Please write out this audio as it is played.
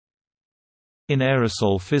In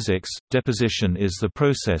aerosol physics, deposition is the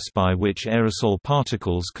process by which aerosol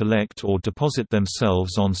particles collect or deposit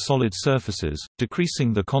themselves on solid surfaces,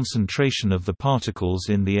 decreasing the concentration of the particles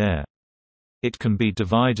in the air. It can be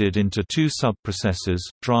divided into two sub-processes,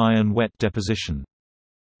 dry and wet deposition.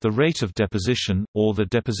 The rate of deposition, or the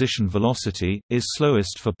deposition velocity, is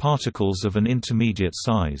slowest for particles of an intermediate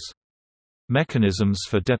size. Mechanisms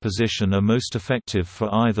for deposition are most effective for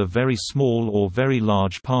either very small or very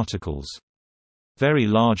large particles. Very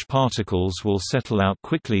large particles will settle out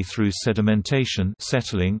quickly through sedimentation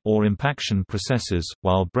settling or impaction processes,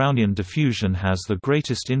 while Brownian diffusion has the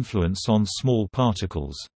greatest influence on small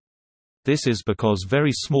particles. This is because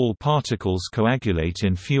very small particles coagulate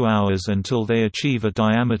in few hours until they achieve a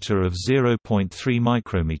diameter of 0.3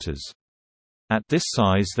 micrometers. At this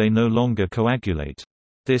size they no longer coagulate.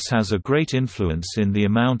 This has a great influence in the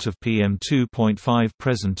amount of PM2.5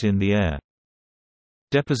 present in the air.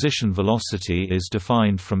 Deposition velocity is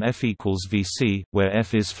defined from F equals Vc, where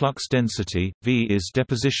F is flux density, V is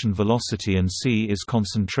deposition velocity and C is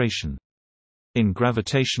concentration. In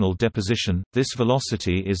gravitational deposition, this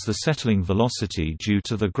velocity is the settling velocity due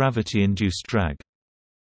to the gravity-induced drag.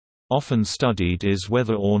 Often studied is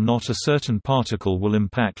whether or not a certain particle will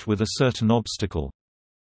impact with a certain obstacle.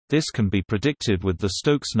 This can be predicted with the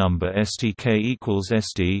Stokes number Stk equals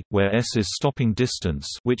Sd, where S is stopping distance,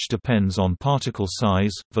 which depends on particle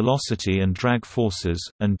size, velocity and drag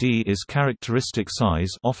forces, and d is characteristic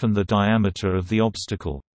size, often the diameter of the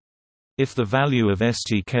obstacle. If the value of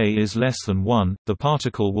Stk is less than 1, the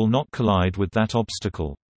particle will not collide with that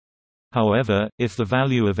obstacle. However, if the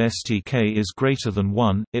value of Stk is greater than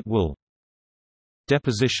 1, it will.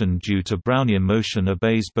 Deposition due to Brownian motion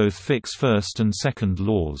obeys both Fick's first and second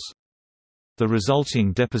laws. The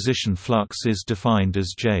resulting deposition flux is defined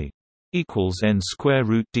as J equals n square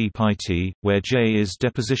root d pi t, where J is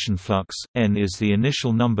deposition flux, n is the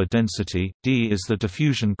initial number density, d is the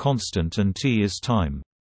diffusion constant and t is time.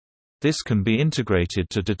 This can be integrated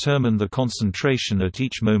to determine the concentration at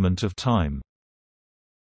each moment of time.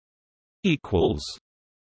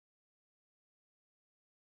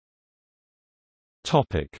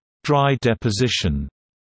 Dry deposition.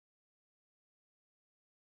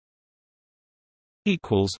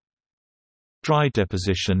 Dry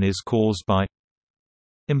deposition is caused by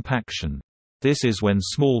impaction. This is when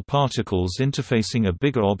small particles interfacing a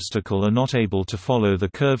bigger obstacle are not able to follow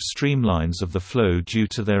the curved streamlines of the flow due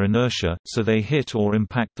to their inertia, so they hit or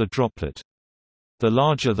impact the droplet. The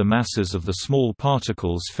larger the masses of the small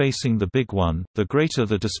particles facing the big one, the greater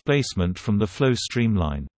the displacement from the flow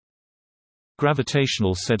streamline.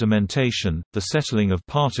 Gravitational sedimentation, the settling of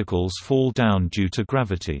particles fall down due to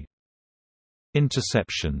gravity.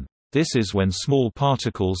 Interception. This is when small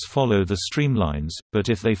particles follow the streamlines, but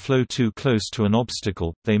if they flow too close to an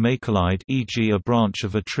obstacle, they may collide, e.g. a branch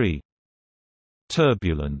of a tree.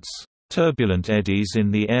 Turbulence. Turbulent eddies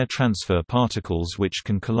in the air transfer particles which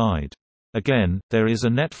can collide. Again, there is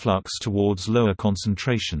a net flux towards lower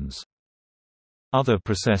concentrations. Other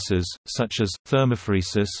processes, such as,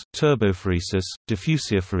 thermophoresis, turbophoresis,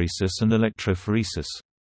 diffusiophoresis and electrophoresis.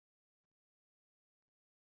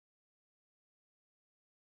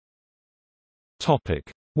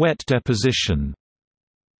 Wet deposition.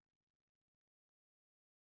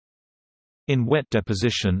 In wet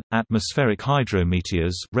deposition, atmospheric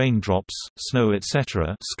hydrometeors raindrops, snow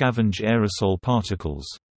etc. scavenge aerosol particles.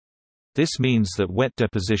 This means that wet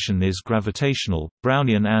deposition is gravitational,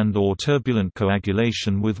 Brownian and/or turbulent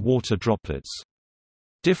coagulation with water droplets.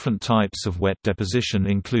 Different types of wet deposition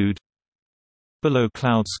include below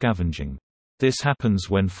cloud scavenging. This happens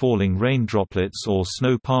when falling rain droplets or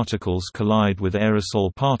snow particles collide with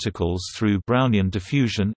aerosol particles through Brownian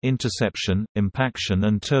diffusion, interception, impaction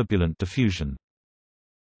and turbulent diffusion.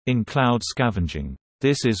 In cloud scavenging.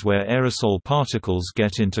 This is where aerosol particles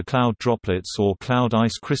get into cloud droplets or cloud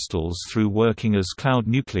ice crystals through working as cloud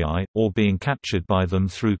nuclei, or being captured by them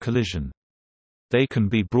through collision. They can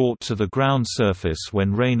be brought to the ground surface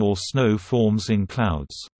when rain or snow forms in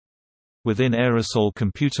clouds. Within aerosol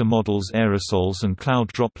computer models, aerosols and cloud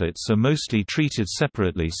droplets are mostly treated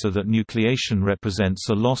separately so that nucleation represents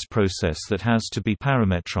a loss process that has to be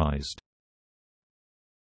parametrized.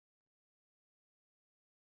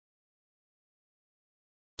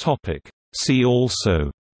 See also: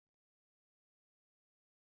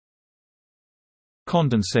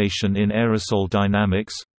 condensation in aerosol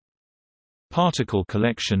dynamics, particle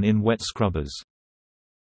collection in wet scrubbers.